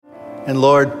And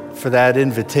Lord, for that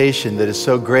invitation that is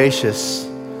so gracious,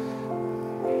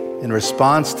 in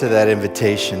response to that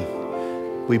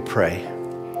invitation, we pray.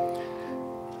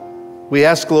 We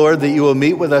ask, Lord, that you will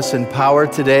meet with us in power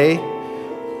today,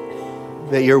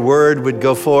 that your word would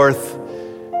go forth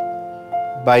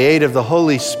by aid of the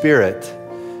Holy Spirit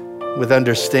with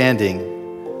understanding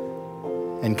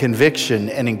and conviction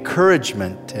and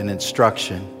encouragement and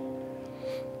instruction.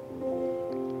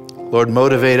 Lord,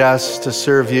 motivate us to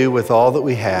serve you with all that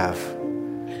we have.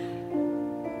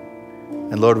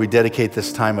 And Lord, we dedicate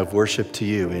this time of worship to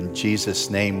you. In Jesus'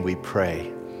 name we pray.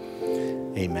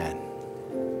 Amen.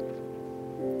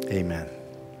 Amen.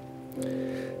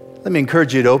 Let me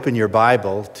encourage you to open your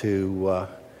Bible to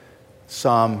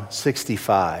Psalm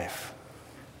 65.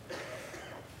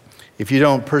 If you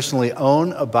don't personally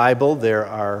own a Bible, there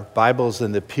are Bibles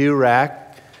in the pew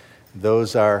rack.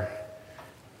 Those are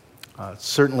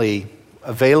certainly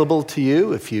available to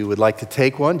you. If you would like to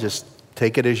take one, just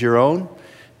take it as your own.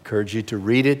 Encourage you to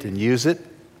read it and use it.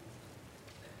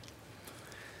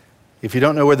 If you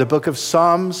don't know where the book of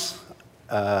Psalms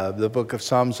are, the book of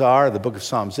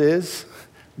Psalms is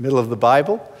middle of the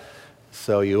Bible.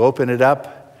 So you open it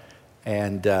up,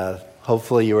 and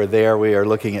hopefully you are there. We are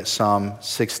looking at Psalm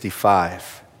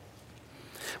 65.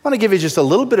 I want to give you just a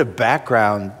little bit of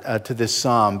background to this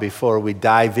psalm before we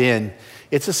dive in.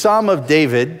 It's a psalm of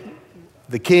David,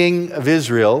 the king of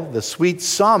Israel, the sweet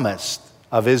psalmist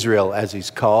of Israel, as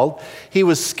he's called. He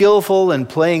was skillful in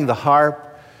playing the harp.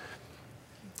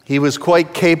 He was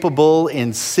quite capable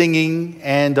in singing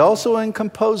and also in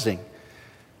composing.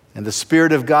 And the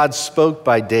Spirit of God spoke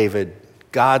by David.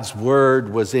 God's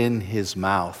word was in his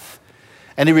mouth.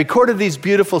 And he recorded these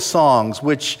beautiful songs,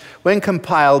 which, when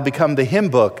compiled, become the hymn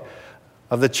book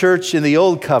of the church in the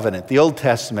Old Covenant, the Old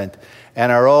Testament, and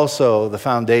are also the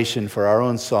foundation for our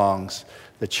own songs,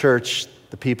 the church,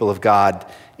 the people of God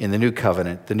in the New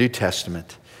Covenant, the New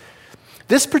Testament.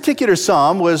 This particular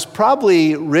psalm was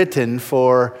probably written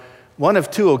for one of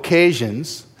two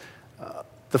occasions.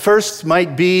 The first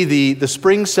might be the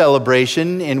spring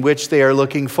celebration in which they are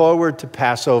looking forward to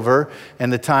Passover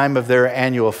and the time of their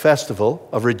annual festival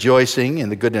of rejoicing in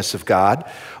the goodness of God.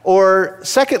 Or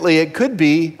secondly, it could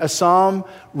be a psalm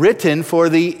written for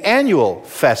the annual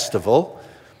festival,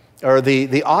 or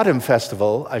the autumn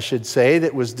festival, I should say,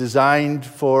 that was designed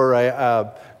for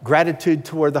a gratitude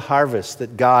toward the harvest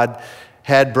that God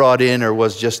had brought in or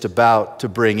was just about to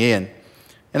bring in.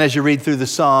 And as you read through the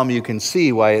psalm, you can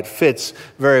see why it fits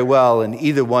very well in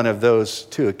either one of those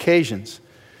two occasions.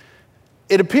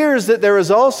 It appears that there is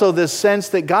also this sense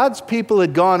that God's people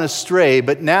had gone astray,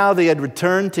 but now they had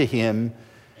returned to him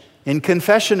in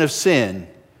confession of sin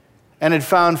and had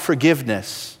found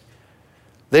forgiveness.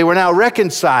 They were now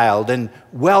reconciled and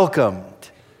welcomed.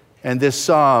 And this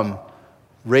psalm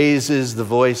raises the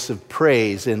voice of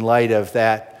praise in light of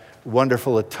that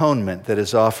wonderful atonement that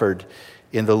is offered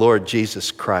in the Lord Jesus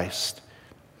Christ.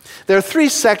 There are three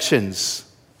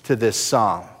sections to this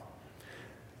psalm,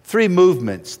 three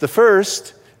movements. The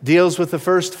first deals with the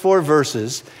first four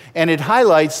verses, and it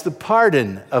highlights the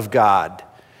pardon of God.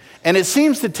 And it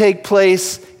seems to take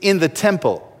place in the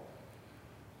temple.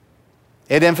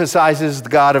 It emphasizes the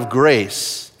God of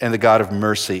grace and the God of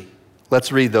mercy.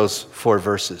 Let's read those four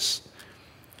verses.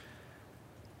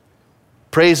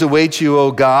 Praise awaits you,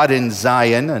 O God, in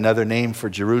Zion, another name for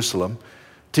Jerusalem.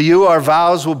 To you our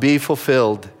vows will be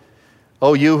fulfilled.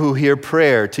 O you who hear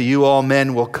prayer, to you all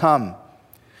men will come.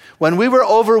 When we were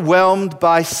overwhelmed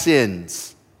by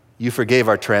sins, you forgave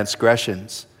our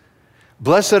transgressions.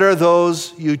 Blessed are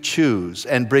those you choose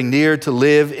and bring near to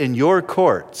live in your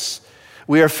courts.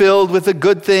 We are filled with the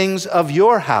good things of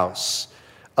your house,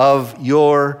 of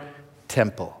your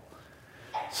temple.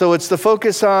 So it's the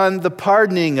focus on the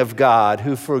pardoning of God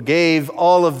who forgave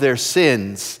all of their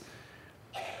sins,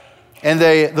 and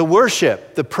the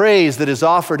worship, the praise that is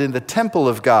offered in the temple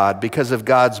of God because of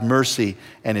God's mercy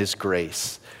and his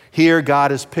grace. Here,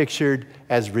 God is pictured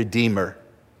as Redeemer.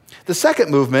 The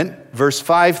second movement, verse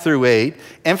 5 through 8,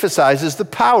 emphasizes the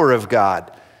power of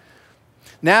God.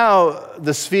 Now,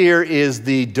 the sphere is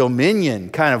the dominion,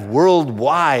 kind of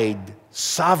worldwide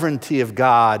sovereignty of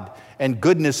God and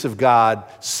goodness of God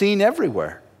seen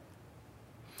everywhere.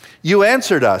 You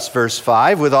answered us, verse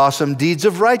 5, with awesome deeds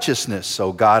of righteousness,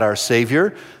 O God our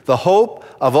Savior, the hope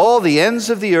of all the ends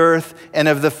of the earth and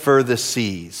of the furthest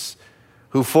seas,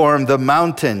 who formed the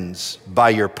mountains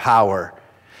by your power,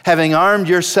 having armed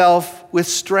yourself with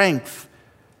strength.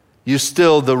 You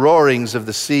stilled the roarings of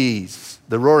the seas,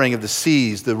 the roaring of the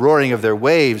seas, the roaring of their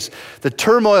waves, the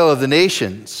turmoil of the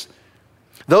nations.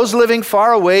 Those living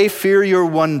far away fear your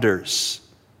wonders.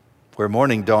 Where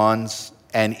morning dawns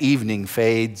and evening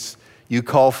fades, you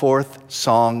call forth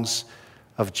songs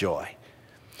of joy.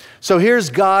 So here's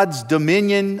God's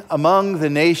dominion among the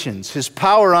nations, his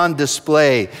power on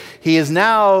display. He is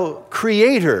now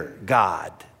creator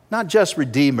God, not just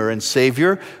Redeemer and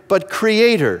Savior, but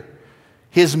creator.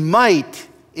 His might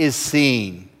is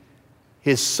seen,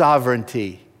 his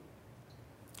sovereignty.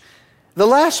 The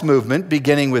last movement,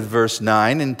 beginning with verse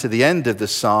 9 and to the end of the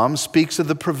psalm, speaks of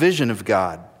the provision of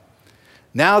God.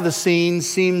 Now the scene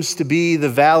seems to be the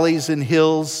valleys and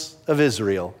hills of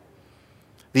Israel.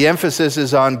 The emphasis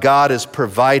is on God as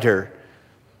provider.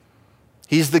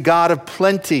 He's the God of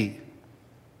plenty.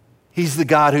 He's the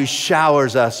God who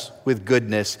showers us with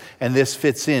goodness. And this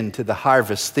fits into the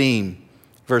harvest theme.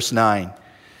 Verse 9.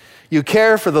 You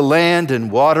care for the land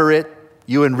and water it.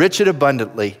 You enrich it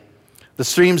abundantly. The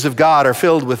streams of God are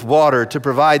filled with water to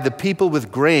provide the people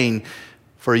with grain,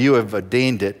 for you have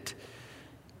ordained it.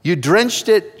 You drench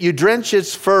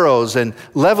its furrows and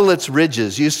level its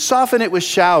ridges. You soften it with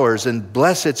showers and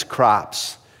bless its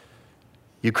crops.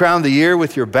 You crown the year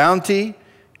with your bounty,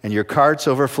 and your carts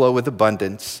overflow with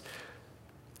abundance.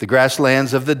 The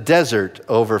grasslands of the desert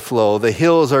overflow. The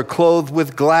hills are clothed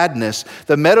with gladness.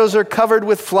 The meadows are covered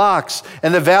with flocks,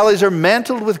 and the valleys are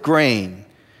mantled with grain.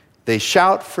 They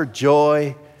shout for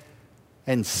joy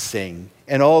and sing,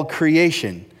 and all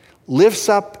creation lifts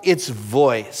up its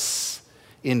voice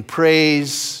in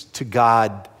praise to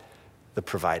God, the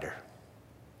provider.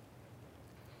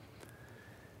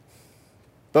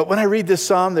 But when I read this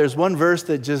psalm, there's one verse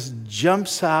that just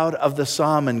jumps out of the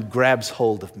psalm and grabs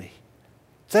hold of me.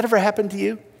 Has that ever happened to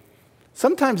you?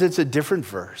 Sometimes it's a different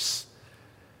verse.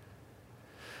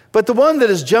 But the one that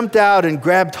has jumped out and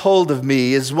grabbed hold of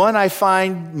me is one I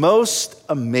find most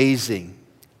amazing.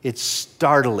 It's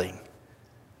startling.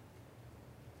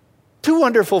 Too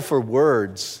wonderful for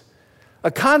words.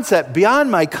 A concept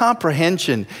beyond my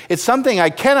comprehension. It's something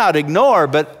I cannot ignore,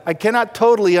 but I cannot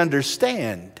totally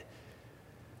understand.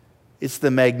 It's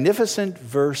the magnificent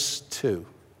verse 2.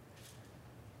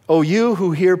 O you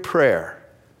who hear prayer,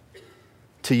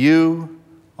 to you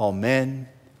all men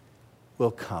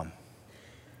will come.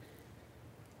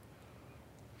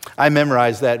 I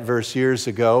memorized that verse years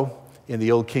ago in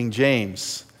the old King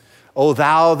James. O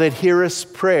thou that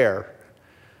hearest prayer,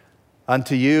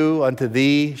 unto you, unto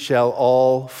thee shall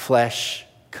all flesh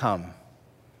come.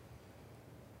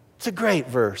 It's a great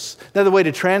verse. Another way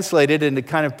to translate it and to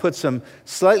kind of put some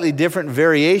slightly different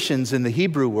variations in the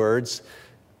Hebrew words,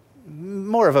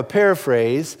 more of a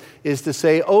paraphrase, is to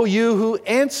say, "O you who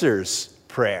answers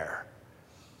prayer,"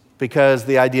 because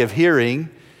the idea of hearing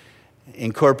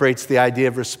incorporates the idea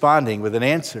of responding with an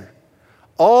answer.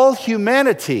 All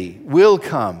humanity will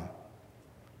come.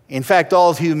 In fact,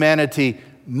 all humanity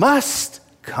must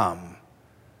come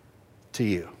to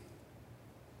you.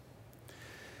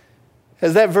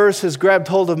 As that verse has grabbed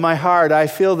hold of my heart, I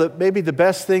feel that maybe the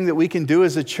best thing that we can do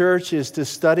as a church is to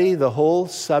study the whole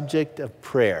subject of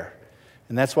prayer.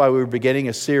 And that's why we're beginning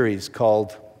a series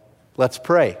called Let's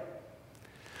Pray.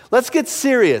 Let's get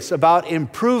serious about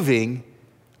improving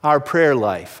our prayer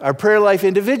life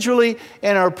individually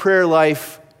and our prayer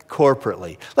life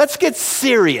corporately. Let's get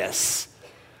serious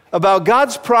about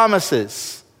God's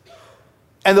promises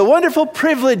and the wonderful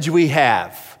privilege we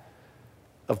have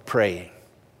of praying.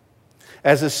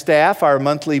 As a staff, our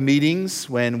monthly meetings,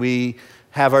 when we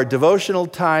have our devotional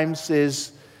times,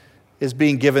 is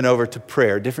being given over to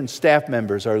prayer. Different staff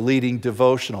members are leading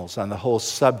devotionals on the whole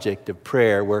subject of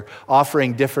prayer. We're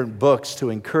offering different books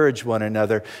to encourage one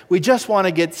another. We just want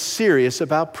to get serious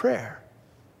about prayer.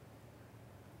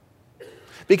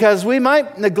 Because we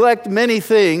might neglect many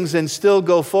things and still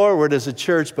go forward as a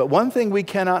church, but one thing we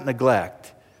cannot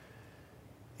neglect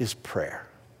is prayer.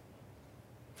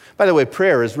 By the way,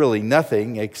 prayer is really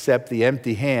nothing except the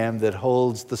empty hand that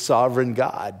holds the sovereign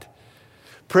God.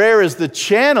 Prayer is the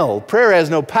channel. Prayer has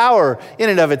no power in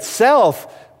and of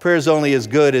itself. Prayer is only as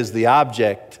good as the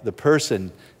object, the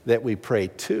person that we pray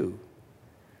to.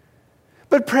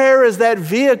 But prayer is that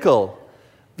vehicle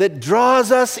that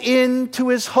draws us into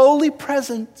His holy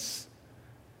presence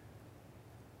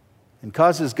and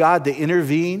causes God to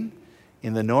intervene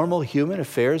in the normal human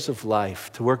affairs of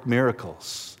life, to work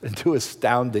miracles and do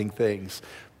astounding things.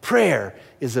 Prayer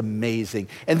is amazing.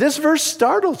 And this verse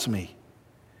startles me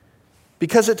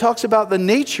because it talks about the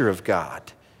nature of God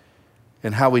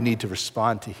and how we need to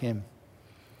respond to Him.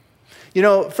 You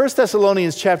know, 1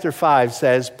 Thessalonians chapter 5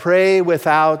 says, pray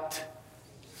without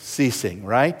ceasing,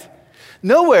 right?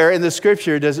 Nowhere in the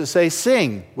Scripture does it say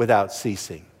sing without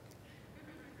ceasing.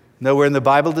 Nowhere in the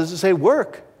Bible does it say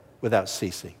work without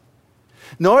ceasing.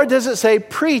 Nor does it say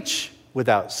preach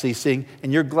without ceasing,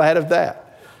 and you're glad of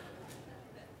that.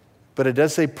 but it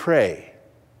does say pray.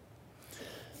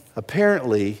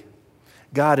 Apparently,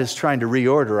 God is trying to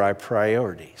reorder our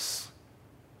priorities.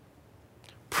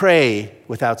 Pray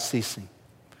without ceasing.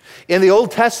 In the Old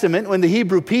Testament, when the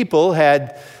Hebrew people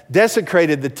had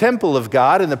desecrated the temple of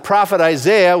God and the prophet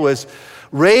Isaiah was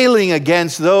railing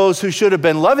against those who should have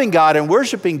been loving God and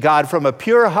worshiping God from a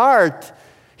pure heart,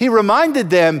 he reminded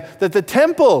them that the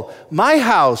temple, my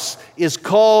house, is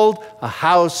called a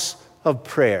house of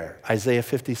prayer. Isaiah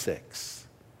 56.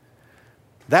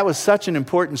 That was such an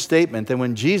important statement that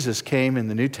when Jesus came in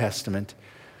the New Testament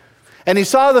and he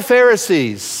saw the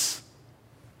Pharisees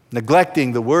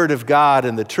neglecting the Word of God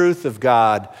and the truth of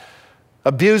God,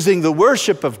 abusing the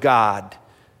worship of God,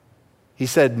 he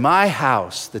said, my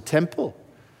house, the temple,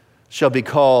 shall be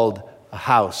called a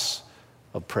house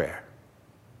of prayer.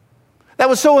 That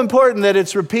was so important that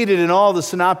it's repeated in all the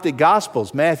synoptic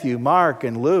gospels, Matthew, Mark,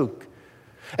 and Luke.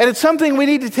 And it's something we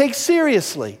need to take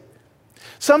seriously.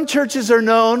 Some churches are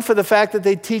known for the fact that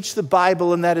they teach the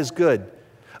Bible, and that is good.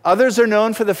 Others are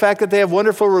known for the fact that they have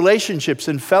wonderful relationships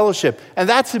and fellowship, and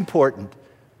that's important.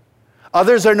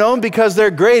 Others are known because they're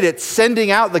great at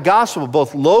sending out the gospel,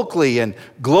 both locally and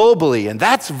globally, and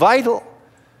that's vital.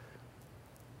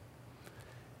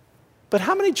 But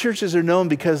how many churches are known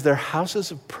because they're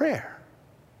houses of prayer?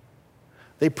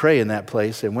 They pray in that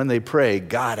place, and when they pray,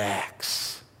 God acts.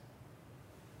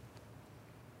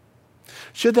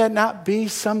 Should that not be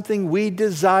something we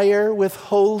desire with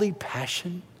holy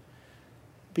passion?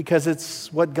 Because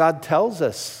it's what God tells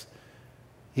us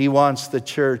He wants the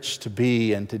church to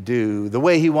be and to do, the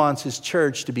way He wants His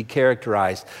church to be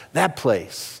characterized. That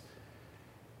place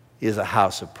is a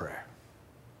house of prayer.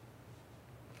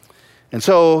 And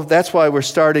so that's why we're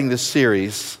starting this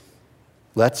series.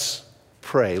 Let's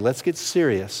pray. Let's get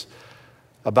serious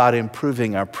about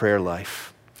improving our prayer life.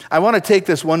 I want to take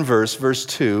this one verse, verse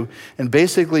 2, and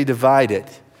basically divide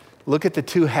it. Look at the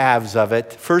two halves of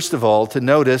it. First of all, to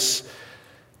notice,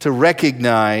 to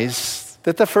recognize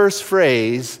that the first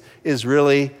phrase is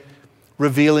really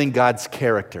revealing God's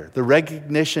character, the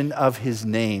recognition of His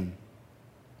name.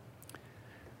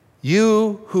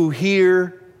 You who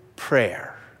hear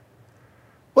prayer.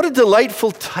 What a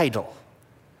delightful title.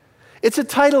 It's a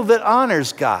title that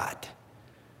honors God.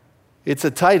 It's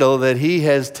a title that He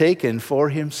has taken for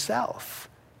Himself.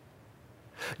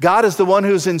 God is the one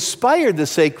who's inspired the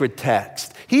sacred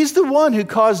text. He's the one who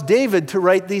caused David to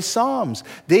write these Psalms.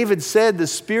 David said, the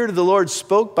Spirit of the Lord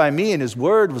spoke by me and His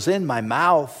word was in my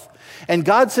mouth. And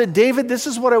God said, David, this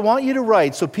is what I want you to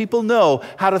write so people know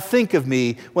how to think of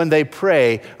me when they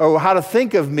pray or how to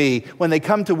think of me when they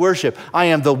come to worship. I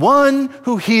am the one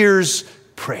who hears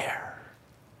prayer.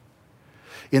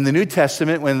 In the New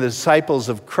Testament, when the disciples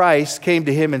of Christ came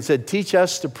to Him and said, teach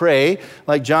us to pray,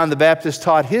 like John the Baptist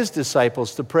taught his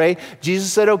disciples to pray,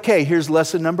 Jesus said, okay, here's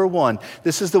lesson number 1.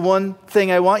 This is the one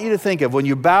thing I want you to think of. When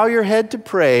you bow your head to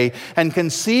pray and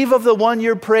conceive of the one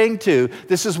you're praying to,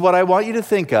 this is what I want you to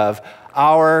think of.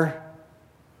 Our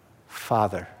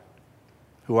Father,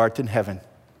 who art in heaven.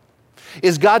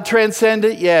 Is God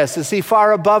transcendent? Yes. Is He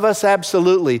far above us?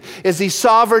 Absolutely. Is He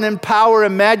sovereign in power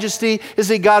and majesty? Is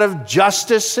He God of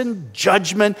justice and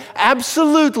judgment?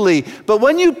 Absolutely. But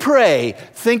when you pray,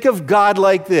 think of God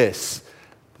like this.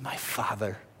 My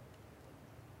Father.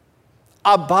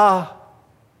 Abba.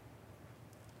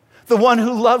 The one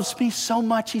who loves me so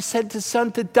much, He sent His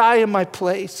Son to die in my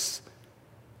place.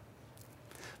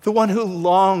 The one who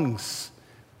longs,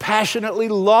 passionately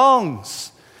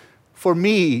longs for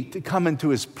me to come into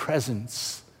His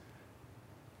presence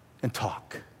and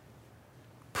talk,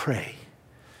 pray.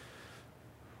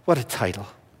 What a title.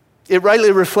 It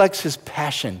rightly reflects His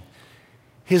passion,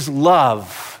 His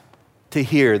love to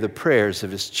hear the prayers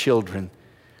of His children.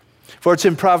 For it's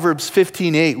in Proverbs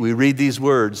 15:8 we read these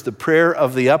words, the prayer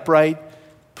of the upright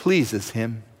pleases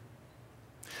Him.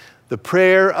 The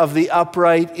prayer of the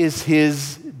upright is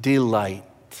His delight.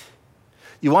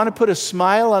 You want to put a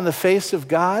smile on the face of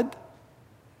God?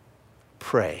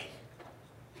 Pray.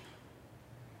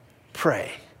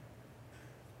 Pray.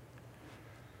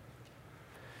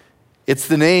 It's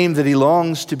the name that He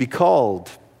longs to be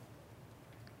called.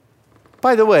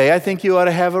 By the way, I think you ought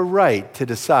to have a right to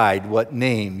decide what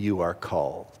name you are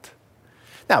called.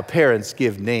 Now, parents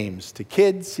give names to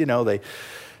kids. You know, they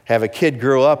have a kid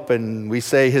grow up and we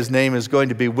say his name is going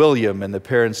to be William, and the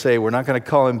parents say, we're not going to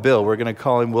call him Bill, we're going to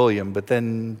call him William. But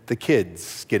then the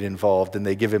kids get involved and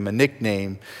they give him a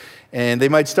nickname. And they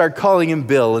might start calling him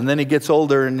Bill, and then he gets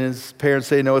older and his parents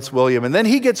say, no, it's William. And then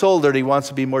he gets older and he wants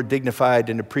to be more dignified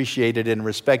and appreciated and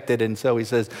respected, and so he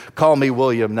says, call me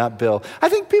William, not Bill. I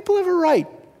think people have a right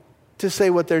to say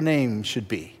what their name should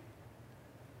be.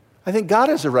 I think God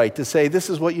has a right to say, this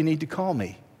is what you need to call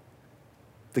me.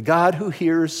 The God who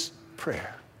hears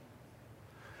prayer.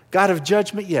 God of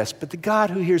judgment, yes, but the God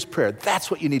who hears prayer, that's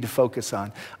what you need to focus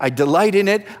on. I delight in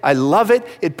it. I love it.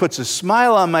 It puts a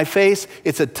smile on my face.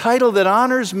 It's a title that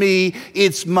honors me.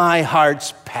 It's my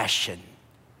heart's passion.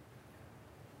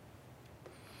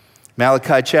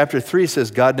 Malachi chapter 3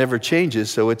 says God never changes,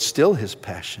 so it's still his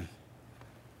passion.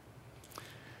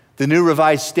 The New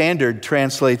Revised Standard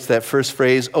translates that first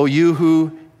phrase, "O you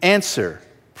who answer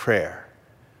prayer,"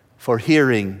 for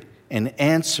hearing and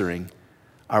answering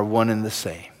are one and the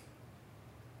same.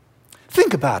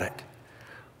 Think about it.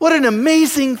 What an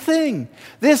amazing thing.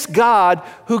 This God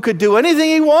who could do anything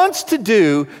he wants to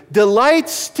do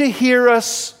delights to hear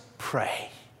us pray.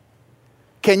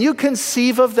 Can you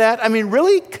conceive of that? I mean,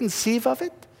 really conceive of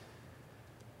it?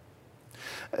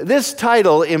 This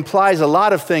title implies a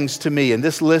lot of things to me, and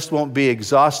this list won't be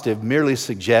exhaustive, merely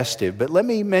suggestive, but let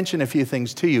me mention a few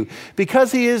things to you.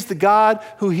 Because he is the God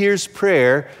who hears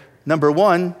prayer, number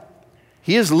one,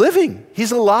 he is living.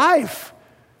 He's alive.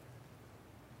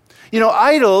 You know,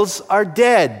 idols are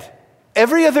dead.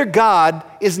 Every other god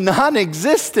is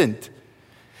non-existent.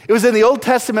 It was in the Old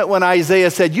Testament when Isaiah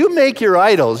said, you make your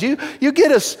idols. You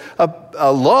get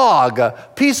a log, a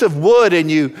piece of wood,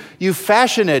 and you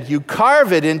fashion it. You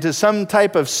carve it into some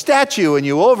type of statue, and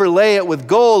you overlay it with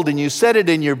gold, and you set it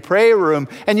in your prayer room,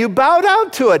 and you bow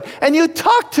down to it, and you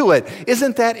talk to it.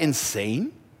 Isn't that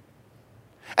insane?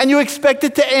 And you expect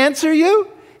it to answer you?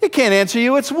 It can't answer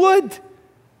you. It's wood.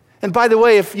 And by the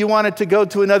way, if you want it to go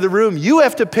to another room, you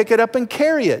have to pick it up and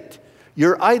carry it.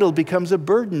 Your idol becomes a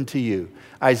burden to you.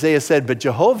 Isaiah said, but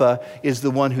Jehovah is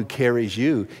the one who carries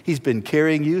you. He's been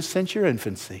carrying you since your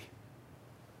infancy.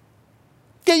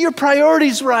 Get your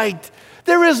priorities right.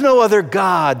 There is no other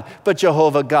God but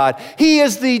Jehovah God. He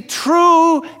is the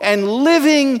true and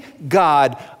living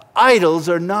God. Idols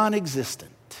are non-existent.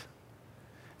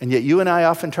 And yet you and I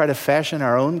often try to fashion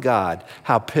our own God.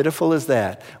 How pitiful is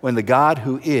that when the God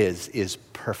who is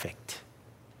perfect.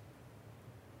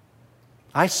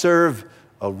 I serve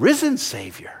a risen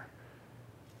Savior.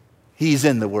 He's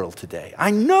in the world today. I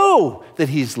know that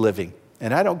he's living,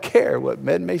 and I don't care what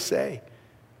men may say.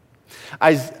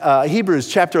 Hebrews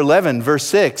chapter 11, verse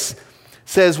 6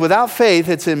 says, without faith,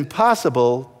 it's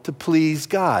impossible to please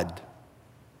God.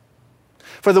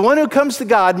 For the one who comes to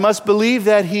God must believe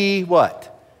that he, what?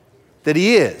 That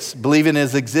he is, believe in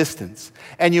his existence.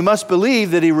 And you must believe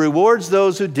that he rewards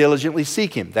those who diligently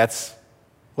seek him. That's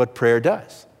what prayer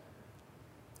does.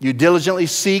 You diligently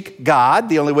seek God.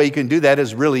 The only way you can do that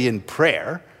is really in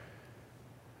prayer.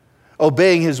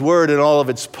 Obeying his word in all of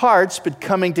its parts, but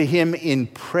coming to him in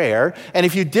prayer. And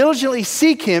if you diligently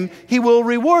seek him, he will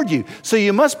reward you. So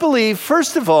you must believe,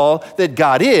 first of all, that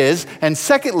God is, and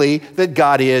secondly, that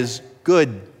God is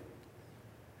good.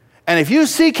 And if you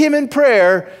seek him in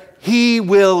prayer, he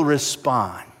will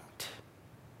respond.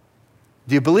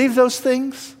 Do you believe those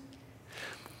things?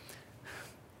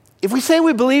 If we say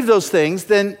we believe those things,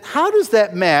 then how does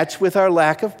that match with our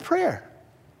lack of prayer?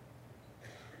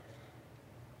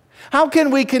 How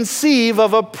can we conceive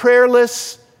of a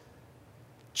prayerless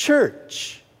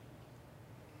church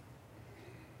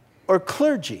or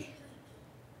clergy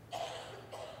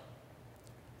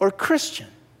or Christian?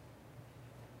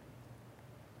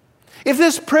 If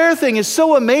this prayer thing is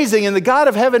so amazing and the God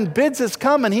of heaven bids us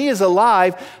come and he is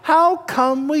alive, how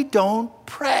come we don't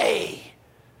pray?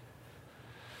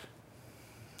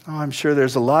 Oh, I'm sure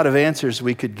there's a lot of answers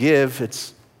we could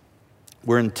give.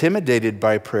 We're intimidated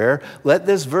by prayer. Let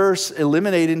this verse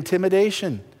eliminate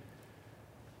intimidation.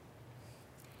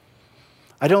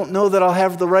 I don't know that I'll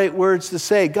have the right words to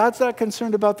say. God's not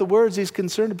concerned about the words. He's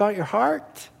concerned about your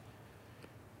heart.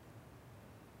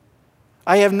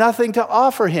 I have nothing to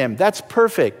offer him. That's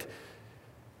perfect.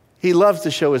 He loves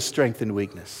to show his strength and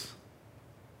weakness.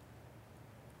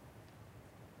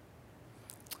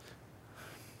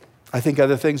 I think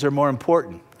other things are more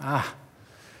important.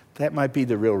 That might be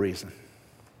the real reason.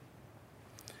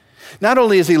 Not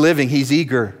only is he living, he's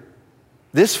eager.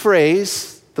 This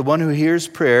phrase, the one who hears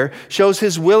prayer, shows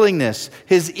his willingness,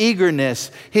 his eagerness,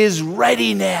 his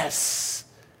readiness,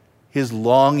 his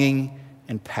longing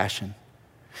and passion.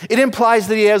 It implies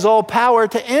that he has all power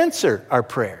to answer our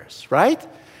prayers, right?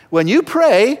 When you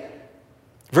pray,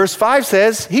 verse 5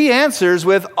 says, he answers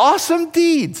with awesome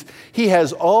deeds. He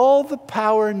has all the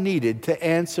power needed to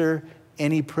answer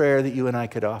any prayer that you and I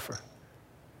could offer.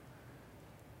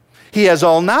 He has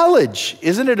all knowledge.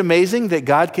 Isn't it amazing that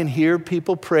God can hear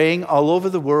people praying all over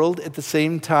the world at the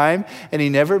same time, and he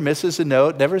never misses a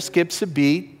note, never skips a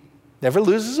beat, never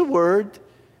loses a word,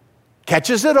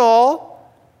 catches it all?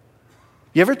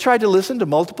 You ever tried to listen to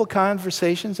multiple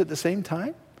conversations at the same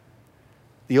time?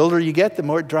 The older you get, the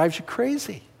more it drives you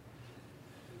crazy.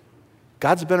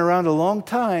 God's been around a long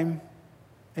time,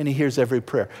 and he hears every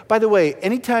prayer. By the way,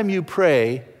 anytime you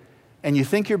pray and you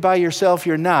think you're by yourself,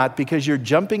 you're not, because you're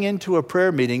jumping into a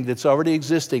prayer meeting that's already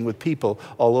existing with people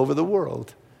all over the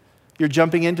world. You're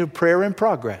jumping into prayer in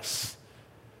progress.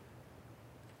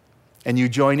 And you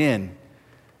join in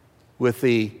with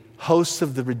the hosts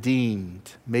of the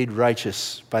redeemed, made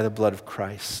righteous by the blood of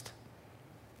Christ.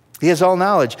 He has all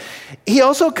knowledge. He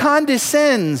also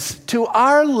condescends to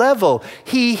our level.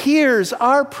 He hears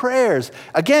our prayers.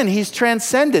 Again, he's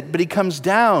transcendent, but he comes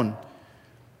down.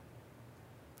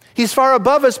 He's far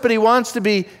above us, but he wants to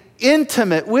be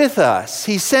intimate with us.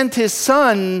 He sent his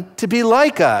son to be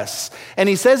like us. And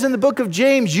he says in the book of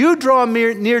James, you draw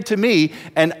near to me,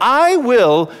 and I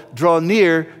will draw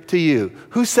near to you.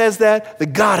 Who says that? The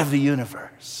God of the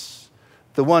universe.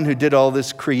 The one who did all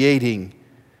this creating.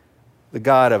 The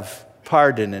God of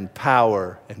pardon and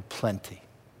power and plenty.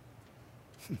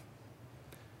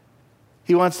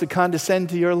 He wants to condescend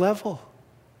to your level.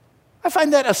 I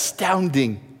find that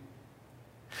astounding.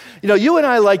 You know, you and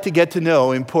I like to get to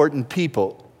know important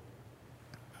people.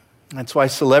 That's why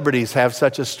celebrities have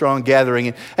such a strong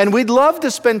gathering. And we'd love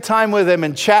to spend time with them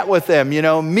and chat with them, you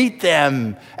know, meet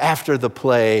them after the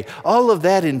play. All of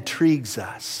that intrigues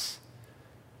us.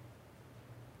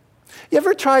 You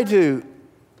ever tried to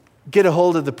get a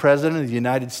hold of the President of the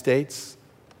United States?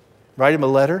 Write him a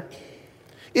letter?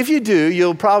 If you do,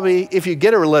 you'll probably, if you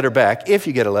get a letter back,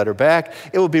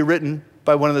 it will be written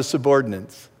by one of the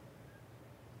subordinates.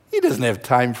 He doesn't have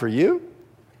time for you.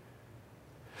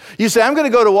 You say, I'm going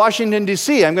to go to Washington,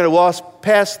 D.C. I'm going to walk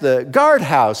past the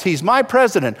guardhouse. He's my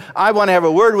president. I want to have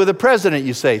a word with the president.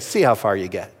 You say, see how far you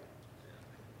get.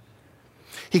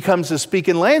 He comes to speak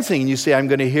in Lansing, and you say, I'm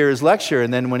going to hear his lecture,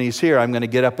 and then when he's here, I'm going to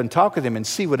get up and talk with him and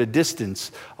see what a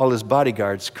distance all his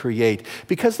bodyguards create.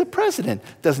 Because the president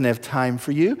doesn't have time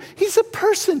for you. He's a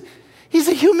person. He's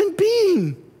a human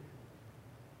being.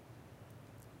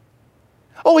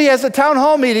 Oh, he has a town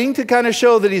hall meeting to kind of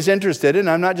show that he's interested, and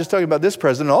I'm not just talking about this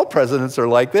president. All presidents are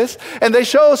like this, and they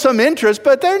show some interest,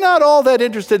 but they're not all that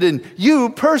interested in you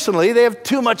personally. They have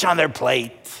too much on their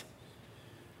plate.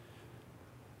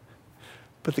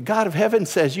 But the God of heaven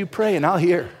says, you pray and I'll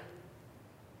hear.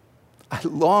 I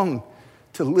long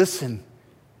to listen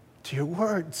to your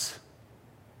words.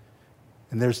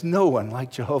 And there's no one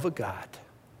like Jehovah God.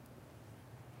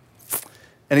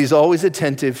 And he's always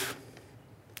attentive.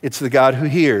 It's the God who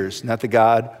hears, not the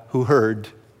God who heard.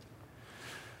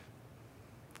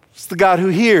 It's the God who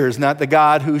hears, not the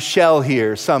God who shall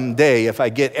hear someday if I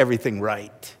get everything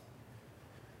right.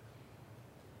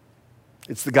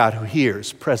 It's the God who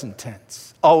hears, present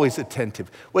tense, always attentive.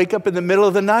 Wake up in the middle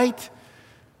of the night.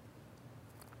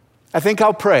 I think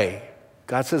I'll pray.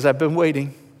 God says, I've been waiting.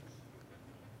 In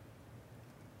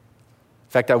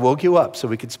fact, I woke you up so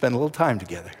we could spend a little time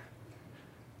together.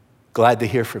 Glad to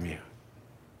hear from you.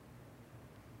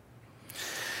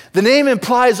 The name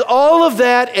implies all of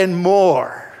that and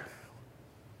more.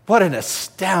 What an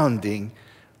astounding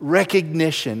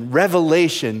recognition,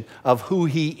 revelation of who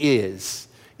he is.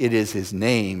 It is his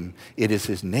name, it is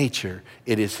his nature,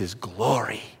 it is his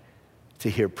glory to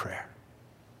hear prayer.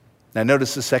 Now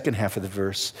notice the second half of the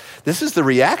verse. This is the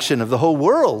reaction of the whole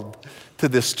world to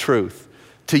this truth.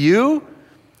 To you,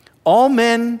 all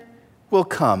men will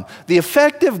come. The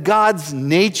effect of God's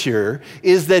nature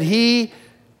is that he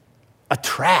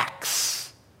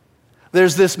attracts.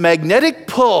 There's this magnetic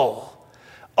pull.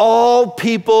 All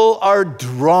people are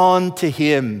drawn to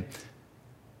him.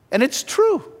 And it's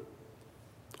true.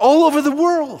 All over the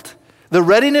world. The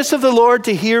readiness of the Lord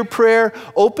to hear prayer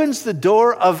opens the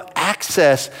door of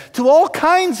access to all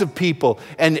kinds of people,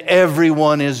 and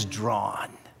everyone is drawn.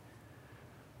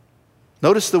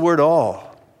 Notice the word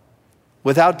all,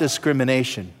 without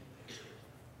discrimination.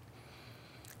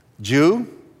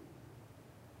 Jew,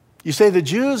 you say the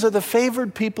Jews are the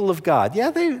favored people of God. Yeah,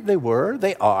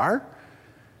 they are.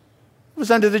 It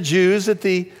was under the Jews that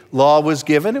the law was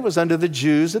given. It was under the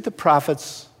Jews that the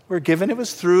prophets were given. It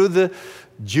was through the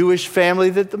Jewish family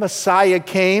that the Messiah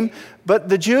came. But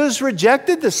the Jews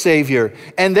rejected the Savior.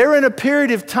 And they're in a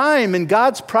period of time in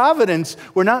God's providence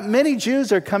where not many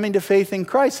Jews are coming to faith in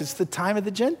Christ. It's the time of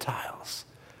the Gentiles.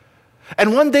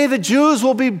 And one day the Jews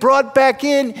will be brought back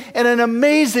in an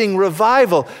amazing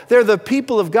revival. They're the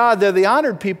people of God. They're the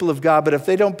honored people of God. But if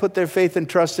they don't put their faith and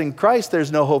trust in Christ,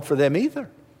 there's no hope for them either.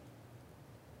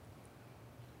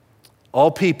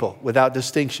 All people without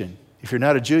distinction. If you're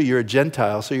not a Jew, you're a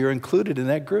Gentile, so you're included in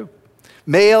that group.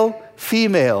 Male,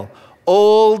 female,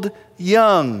 old,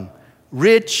 young,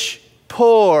 rich,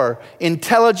 poor,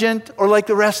 intelligent, or like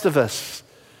the rest of us.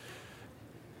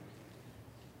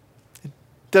 It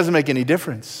doesn't make any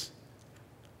difference.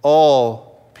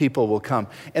 All people will come.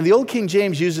 And the Old King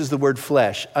James uses the word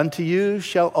flesh. Unto you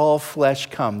shall all flesh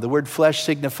come. The word flesh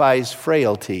signifies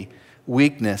frailty,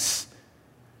 weakness.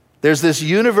 There's this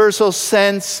universal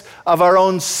sense of our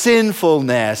own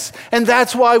sinfulness. And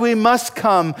that's why we must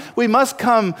come. We must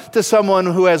come to someone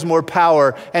who has more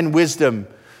power and wisdom,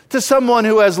 to someone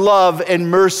who has love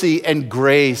and mercy and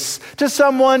grace, to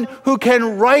someone who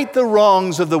can right the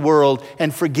wrongs of the world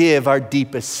and forgive our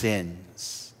deepest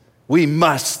sins. We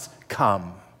must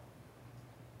come.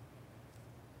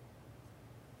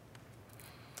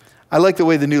 I like the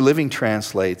way the New Living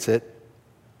translates it.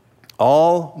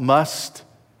 All must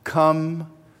come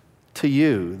to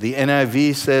you. The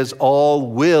NIV says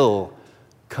all will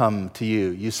come to you.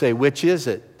 You say, which is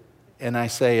it? And I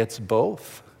say, it's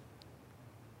both.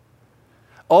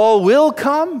 All will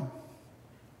come.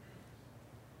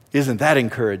 Isn't that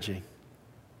encouraging?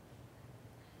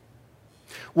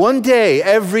 One day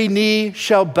every knee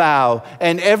shall bow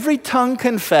and every tongue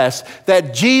confess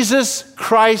that Jesus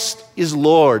Christ is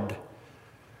Lord,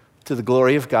 to the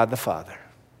glory of God the Father.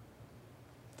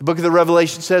 The book of the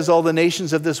Revelation says all the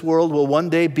nations of this world will one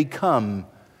day become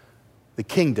the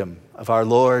kingdom of our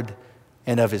Lord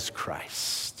and of his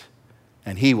Christ.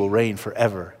 And he will reign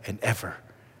forever and ever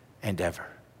and ever.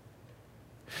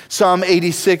 Psalm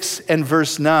 86 and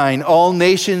verse 9, all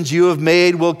nations you have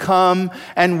made will come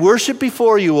and worship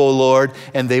before you, O Lord,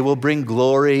 and they will bring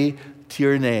glory to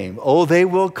your name. Oh, they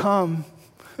will come.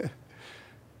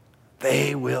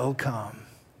 They will come.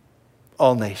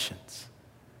 All nations.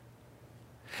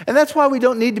 And that's why we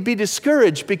don't need to be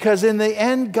discouraged, because in the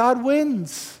end, God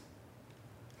wins.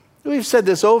 We've said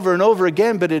this over and over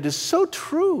again, but it is so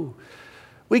true.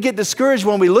 We get discouraged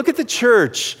when we look at the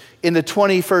church in the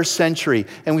 21st century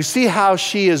and we see how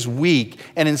she is weak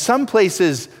and in some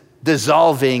places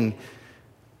dissolving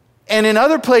and in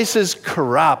other places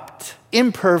corrupt,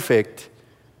 imperfect.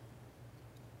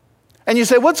 And you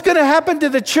say, what's going to happen to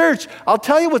the church? I'll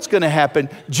tell you what's going to happen.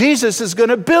 Jesus is going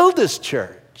to build his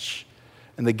church.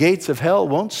 And the gates of hell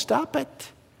won't stop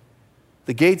it.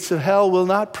 The gates of hell will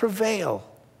not prevail.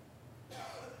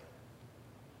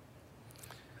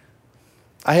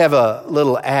 I have a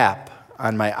little app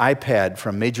on my iPad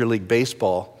from Major League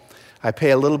Baseball. I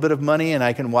pay a little bit of money and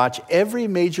I can watch every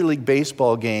Major League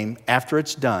Baseball game after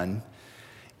it's done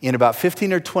in about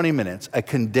 15 or 20 minutes, a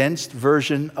condensed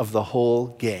version of the whole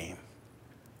game.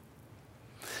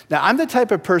 Now, I'm the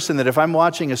type of person that if I'm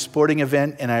watching a sporting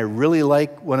event and I really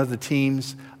like one of the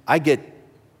teams, I get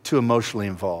too emotionally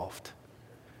involved.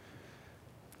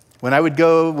 When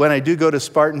I do go to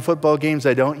Spartan football games,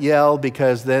 I don't yell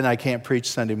because then I can't preach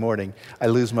Sunday morning. I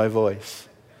lose my voice.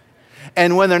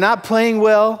 And when they're not playing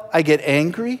well, I get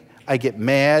angry, I get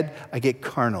mad, I get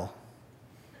carnal.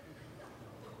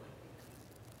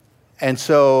 And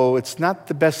so it's not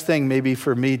the best thing maybe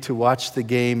for me to watch the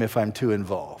game if I'm too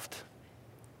involved.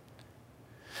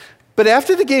 But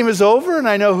after the game is over and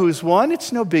I know who's won,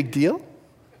 it's no big deal.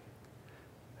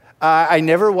 I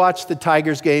never watched the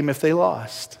Tigers game if they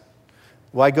lost.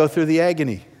 Why go through the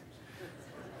agony?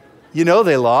 You know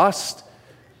they lost.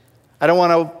 I don't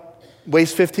want to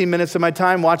waste 15 minutes of my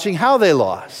time watching how they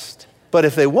lost. But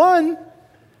if they won,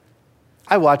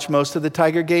 I watch most of the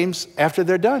Tiger games after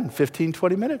they're done, 15,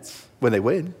 20 minutes when they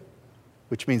win,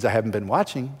 which means I haven't been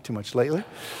watching too much lately.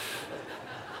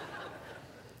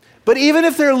 But even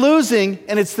if they're losing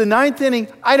and it's the ninth inning,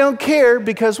 I don't care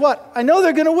because what? I know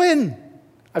they're going to win.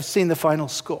 I've seen the final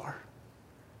score.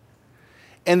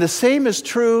 And the same is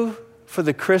true for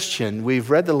the Christian. We've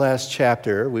read the last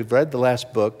chapter, we've read the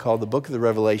last book called the Book of the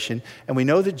Revelation, and we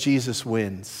know that Jesus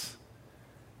wins.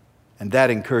 And that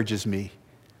encourages me.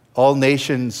 All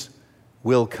nations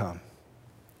will come.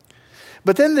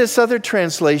 But then this other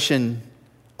translation,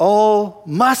 all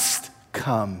must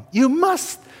come. You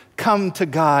must come to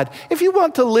God. If you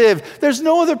want to live, there's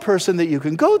no other person that you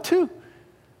can go to.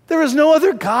 There is no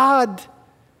other God.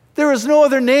 There is no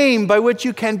other name by which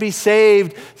you can be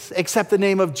saved except the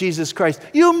name of Jesus Christ.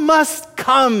 You must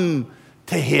come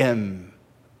to him.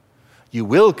 You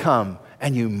will come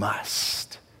and you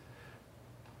must.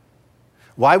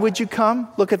 Why would you come?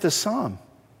 Look at the psalm.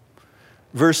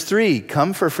 Verse 3,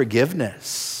 come for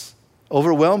forgiveness.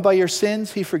 Overwhelmed by your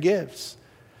sins, he forgives.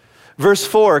 Verse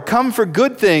 4, come for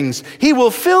good things. He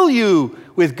will fill you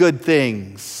with good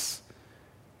things.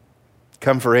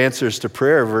 Come for answers to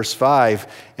prayer, verse 5,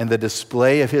 and the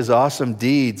display of his awesome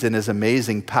deeds and his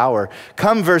amazing power.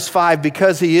 Come, verse 5,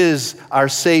 because he is our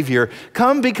Savior.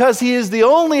 Come because he is the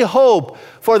only hope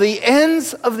for the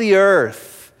ends of the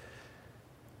earth.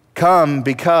 Come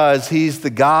because he's the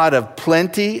God of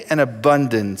plenty and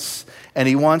abundance, and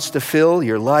he wants to fill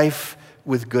your life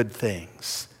with good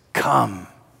things. Come.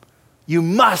 You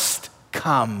must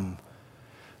come.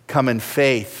 Come in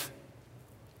faith,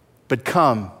 but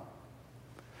come.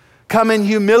 Come in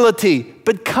humility,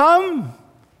 but come.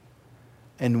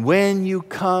 And when you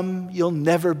come, you'll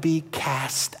never be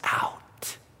cast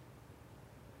out.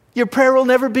 Your prayer will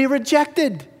never be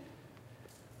rejected.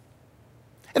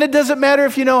 And it doesn't matter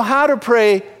if you know how to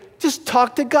pray, just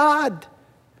talk to God.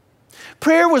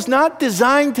 Prayer was not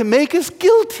designed to make us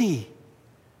guilty.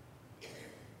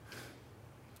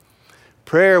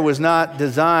 Prayer was not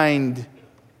designed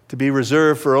to be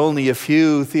reserved for only a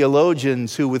few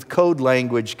theologians who with code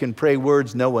language can pray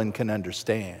words no one can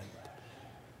understand.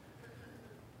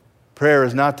 Prayer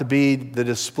is not to be the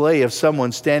display of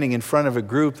someone standing in front of a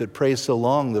group that prays so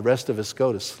long the rest of us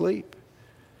go to sleep.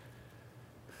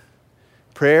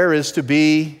 Prayer is to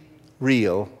be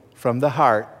real from the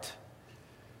heart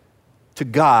to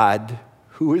God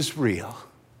who is real.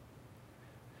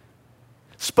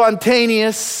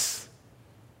 Spontaneous,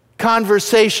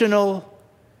 conversational,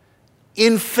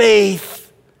 in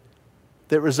faith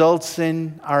that results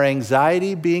in our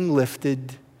anxiety being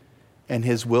lifted and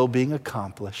his will being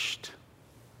accomplished.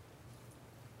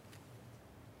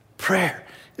 Prayer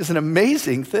is an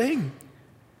amazing thing.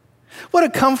 What a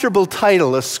comfortable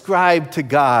title ascribed to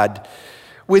God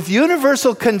with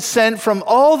universal consent from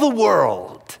all the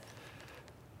world.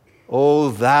 O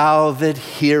thou that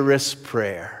hearest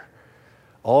prayer,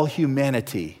 all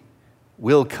humanity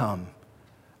will come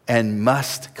and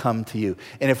must come to you.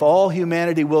 And if all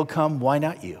humanity will come, why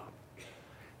not you?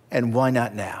 And why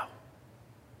not now?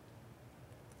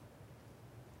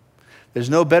 There's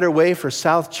no better way for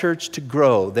South Church to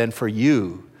grow than for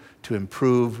you to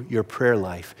improve your prayer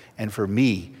life and for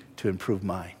me to improve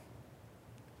mine.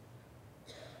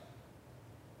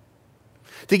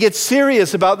 To get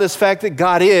serious about this fact that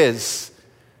God is,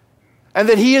 and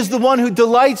that he is the one who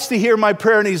delights to hear my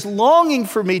prayer, and he's longing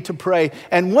for me to pray.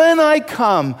 And when I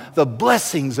come, the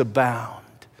blessings abound,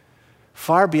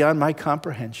 far beyond my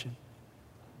comprehension.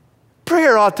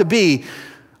 Prayer ought to be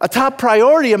a top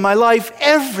priority in my life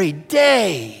every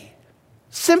day,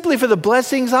 simply for the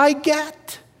blessings I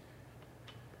get,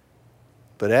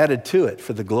 but added to it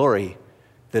for the glory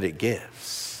that it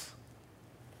gives.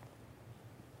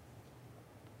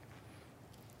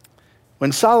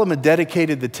 When Solomon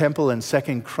dedicated the temple in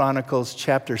 2 Chronicles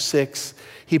chapter 6,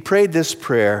 he prayed this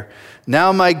prayer,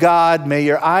 "Now, my God, may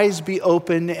your eyes be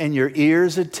open and your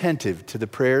ears attentive to the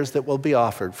prayers that will be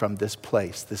offered from this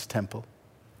place, this temple."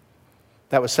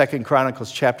 That was 2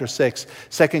 Chronicles chapter 6.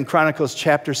 2 Chronicles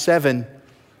chapter 7,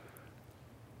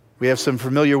 we have some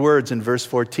familiar words in verse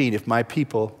 14. "If my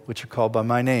people, which are called by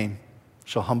my name,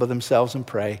 shall humble themselves and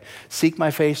pray, seek my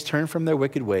face, turn from their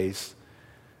wicked ways,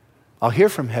 I'll hear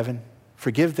from heaven,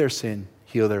 forgive their sin,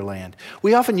 heal their land."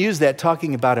 We often use that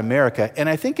talking about America, and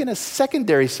I think in a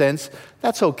secondary sense,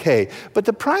 that's okay. But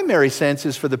the primary sense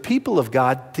is for the people of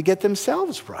God to get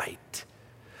themselves right.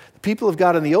 The people of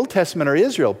God in the Old Testament are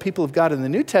Israel. People of God in the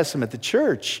New Testament, the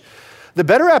church. The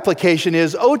better application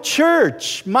is, "Oh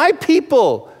church, my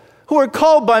people who are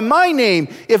called by my name,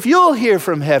 if you'll hear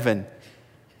from heaven,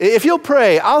 if you'll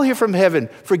pray, I'll hear from heaven,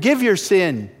 forgive your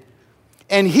sin,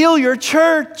 and heal your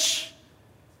church."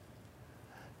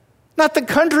 Not the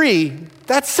country,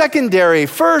 that's secondary.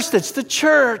 First, it's the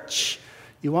church.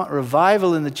 You want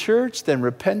revival in the church, then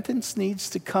repentance needs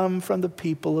to come from the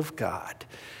people of God.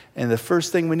 And the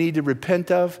first thing we need to repent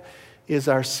of is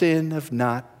our sin of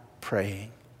not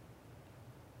praying.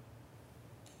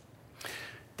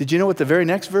 Did you know what the very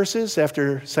next verse is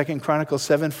after 2 Chronicles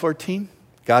 7:14?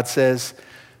 God says,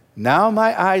 "Now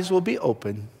my eyes will be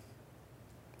open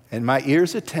and my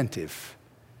ears attentive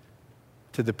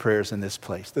to the prayers in this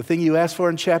place." The thing you asked for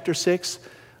in chapter 6,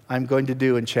 I'm going to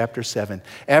do in chapter 7.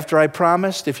 After I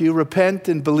promised, if you repent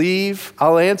and believe,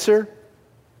 I'll answer.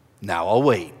 Now I'll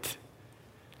wait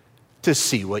to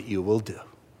see what you will do.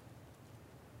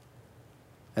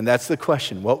 And that's the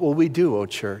question. What will we do, O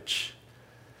church?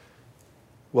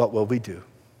 What will we do?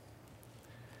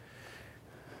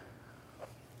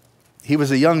 He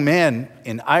was a young man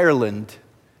in Ireland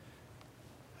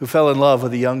who fell in love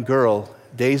with a young girl.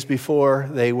 Days before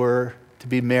they were to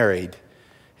be married,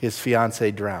 his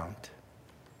fiancée drowned.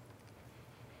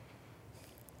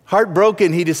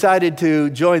 Heartbroken, he decided to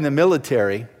join the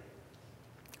military,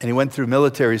 and he went through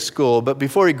military school. But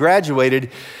before he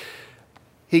graduated,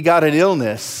 he got an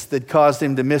illness that caused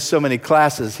him to miss so many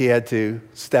classes he had to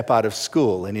step out of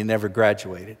school, and he never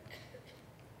graduated.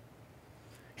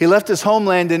 He left his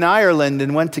homeland in Ireland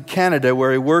and went to Canada,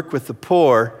 where he worked with the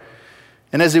poor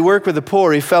And as he worked with the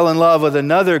poor, he fell in love with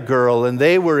another girl, and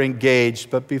they were engaged,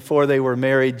 but before they were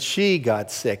married, she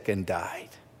got sick and died.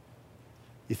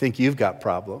 You think you've got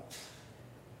problems?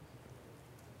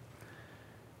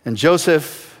 And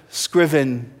Joseph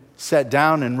Scriven sat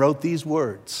down and wrote these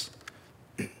words.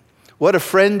 What a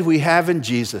friend we have in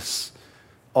Jesus,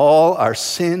 all our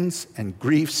sins and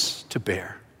griefs to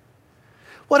bear.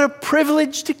 What a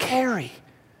privilege to carry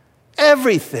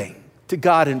everything to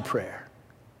God in prayer.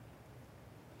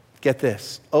 Get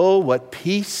this. Oh, what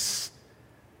peace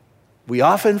we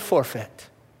often forfeit.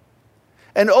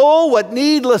 And oh, what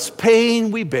needless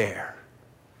pain we bear.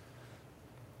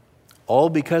 All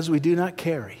because we do not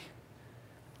carry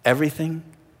everything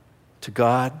to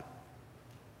God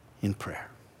in prayer.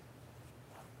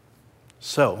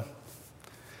 So,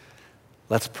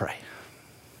 let's pray.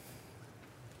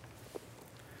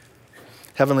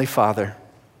 Heavenly Father,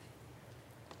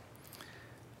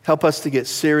 help us to get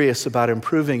serious about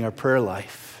improving our prayer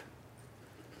life.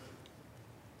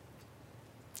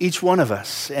 Each one of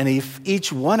us, and if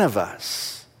each one of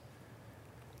us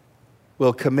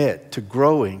will commit to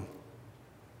growing,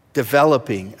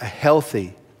 developing a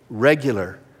healthy,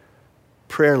 regular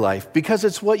prayer life, because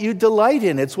it's what you delight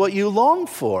in, it's what you long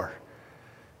for.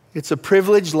 It's a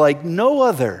privilege like no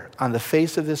other on the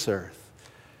face of this earth.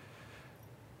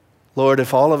 Lord,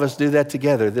 if all of us do that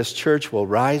together, this church will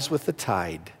rise with the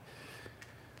tide.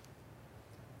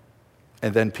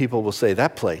 And then people will say,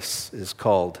 that place is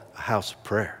called a house of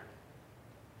prayer.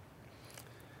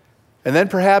 And then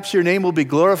perhaps your name will be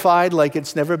glorified like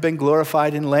it's never been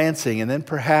glorified in Lansing. And then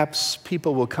perhaps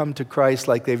people will come to Christ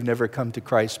like they've never come to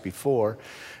Christ before.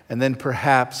 And then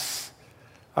perhaps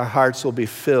our hearts will be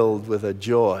filled with a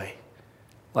joy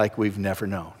like we've never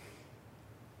known.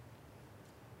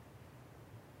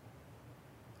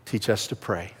 Teach us to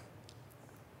pray.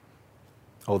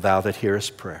 O thou that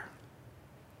hearest prayer.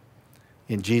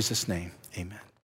 In Jesus' name, amen.